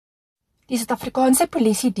Die Suid-Afrikaanse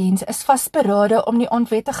Polisiediens is vasberade om die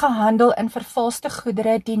onwettige handel in vervalste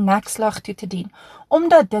goedere die nekslag toe te dien,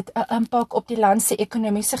 omdat dit 'n impak op die land se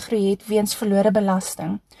ekonomiese groei het weens verlore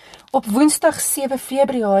belasting. Op Woensdag 7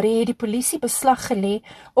 Februarie het die polisie beslag gelê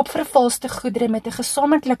op vervalste goedere met 'n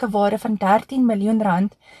gesamentlike waarde van R13 miljoen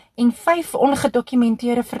en 5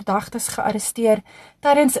 ongedokumenteerde verdagtes gearresteer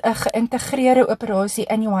tydens 'n geïntegreerde operasie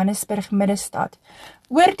in Johannesburg Middestad.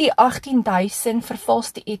 Oor die 18.000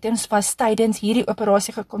 vervalste items was tydens hierdie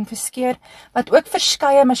operasie gekonfiskeer, wat ook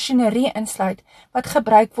verskeie masjinerie insluit wat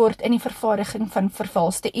gebruik word in die vervaardiging van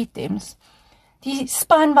vervalste items. Die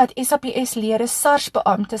span wat SAPS-lede,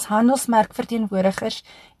 SARS-beamptes, handelsmerkverteenwoordigers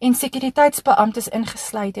en sekuriteitsbeamptes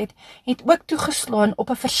ingesluit het ook toegeslaan op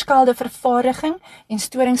 'n verskillende vervaardiging en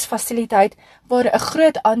storingsfasiliteit waar 'n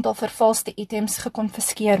groot aantal vervalste items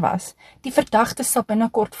gekonfiskeer was. Die verdagtes sal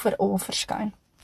binnekort voor oor verskyn.